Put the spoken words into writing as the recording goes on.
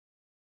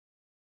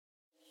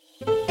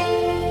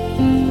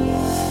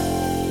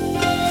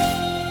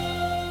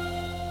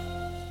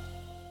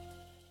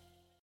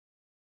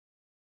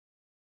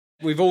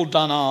We've all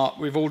done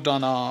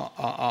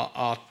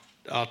our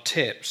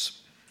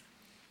tips.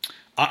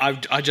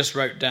 I just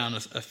wrote down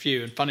a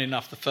few, and funny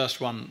enough, the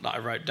first one that I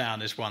wrote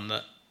down is one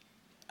that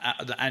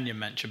Anya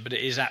mentioned, but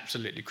it is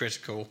absolutely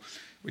critical,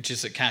 which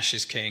is that cash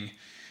is king,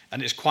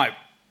 and it's quite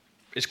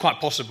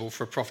possible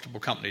for a profitable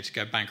company to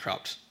go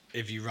bankrupt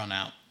if you run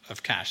out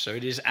of cash. So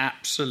it is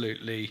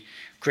absolutely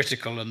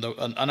critical,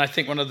 and I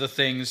think one of the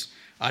things,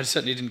 I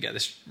certainly didn't get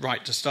this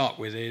right to start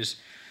with, is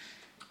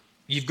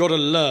you've got to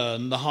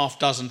learn the half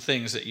dozen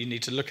things that you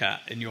need to look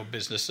at in your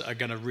business that are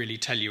going to really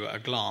tell you at a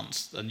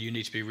glance, and you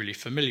need to be really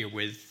familiar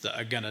with, that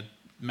are going to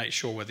make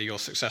sure whether you're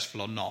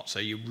successful or not, so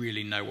you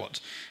really know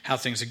how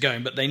things are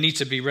going, but they need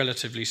to be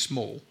relatively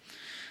small.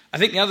 I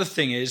think the other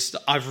thing is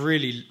that I've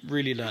really,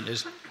 really learned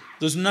is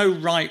there's no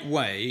right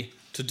way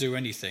to do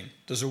anything.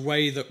 There's a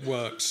way that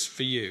works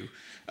for you.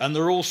 And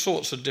there are all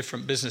sorts of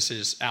different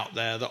businesses out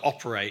there that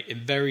operate in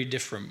very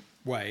different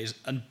ways,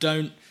 and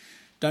don't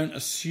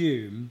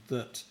assume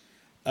that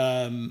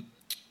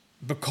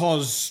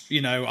because,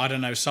 I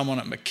don't know, someone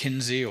at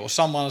McKinsey or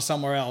someone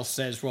somewhere else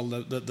says, well,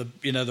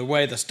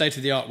 the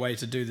state-of-the-art way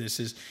to do this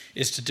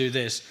is to do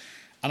this.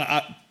 And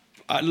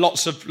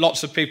lots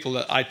of people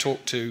that I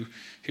talk to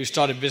who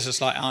started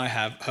business like I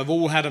have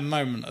all had a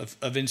moment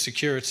of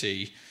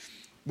insecurity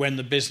when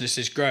the business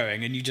is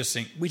growing, and you just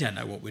think, we don't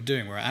know what we're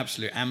doing. We're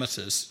absolute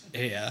amateurs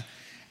here.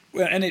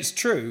 Well, and it's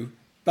true,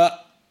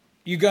 but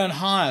you go and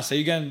hire. So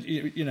you go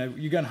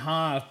and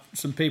hire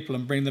some people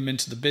and bring them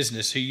into the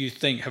business who you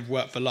think have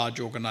worked for large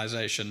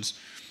organisations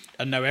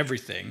and know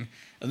everything.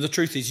 And the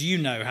truth is, you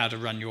know how to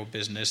run your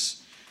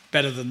business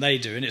better than they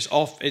do, and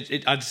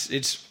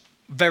it's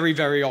very,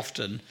 very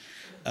often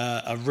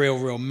a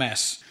real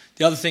mess.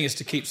 The other thing is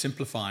to keep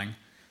simplifying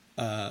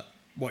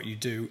what you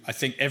do. I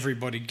think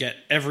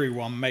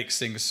everyone makes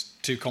things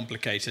too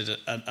complicated,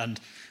 and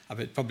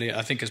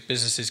I think as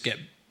businesses get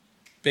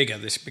bigger,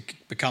 this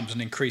becomes an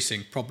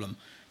increasing problem.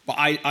 But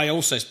I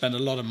also spend a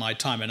lot of my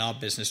time in our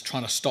business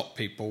trying to stop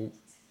people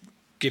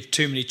give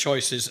too many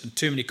choices and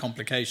too many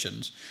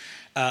complications,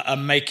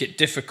 and make it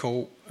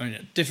difficult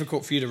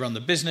for you to run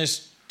the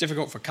business,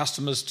 difficult for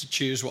customers to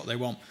choose what they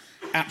want.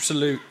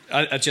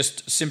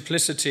 Just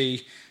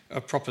simplicity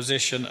of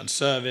proposition and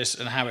service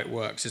and how it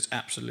works is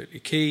absolutely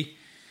key.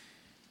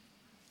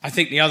 I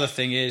think the other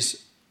thing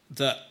is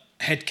that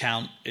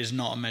headcount is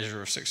not a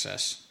measure of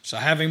success. So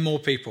having more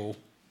people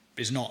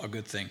is not a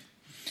good thing.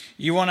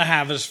 You want to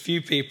have as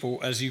few people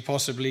as you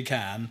possibly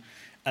can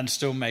and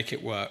still make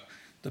it work.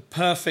 The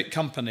perfect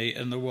company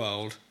in the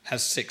world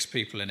has 6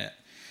 people in it.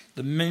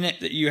 The minute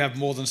that you have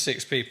more than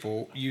 6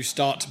 people, you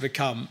start to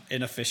become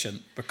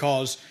inefficient,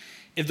 because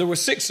if there were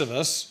 6 of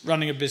us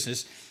running a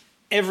business,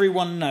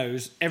 everyone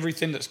knows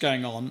everything that's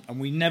going on, and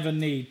we never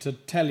need to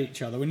tell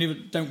each other.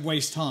 Don't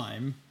waste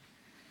time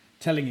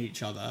telling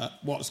each other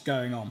what's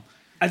going on.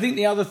 I think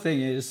the other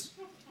thing is,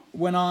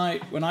 when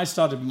I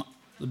started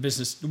the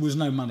business, there was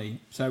no money.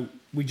 So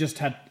we just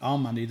had our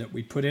money that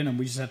we put in, and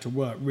we just had to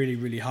work really,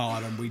 really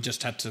hard, and we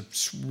just had to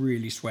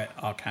really sweat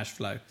our cash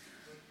flow.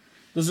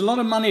 There's a lot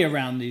of money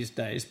around these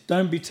days.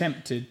 Don't be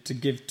tempted to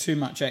give too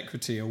much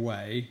equity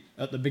away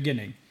at the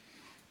beginning.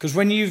 Because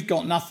when you've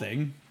got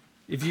nothing,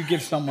 if you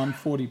give someone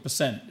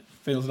 40%, it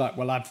feels like,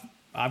 well,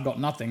 I've got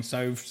nothing,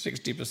 so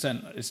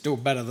 60% is still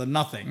better than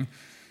nothing.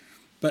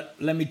 But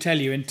let me tell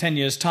you, in 10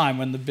 years' time,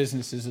 when the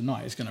business is a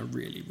night, it's going to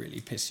really,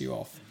 really piss you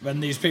off. When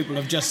these people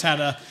have just had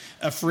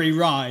a free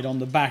ride on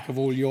the back of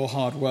all your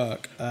hard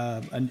work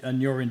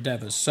and your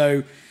endeavours.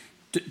 So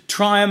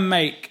try and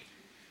make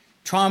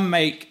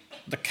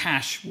the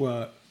cash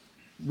work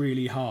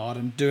really hard,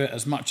 and do it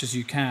as much as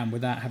you can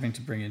without having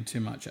to bring in too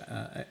much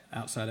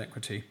outside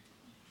equity.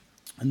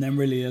 And then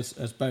really,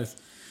 as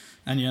both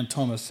Anya and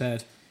Thomas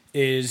said,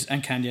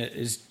 and Kanya,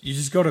 you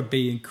just got to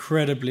be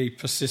incredibly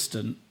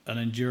persistent and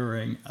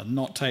enduring, and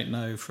not take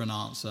no for an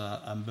answer,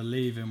 and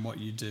believe in what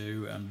you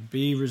do, and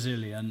be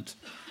resilient,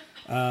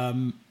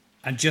 and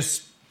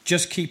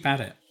just keep at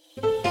it.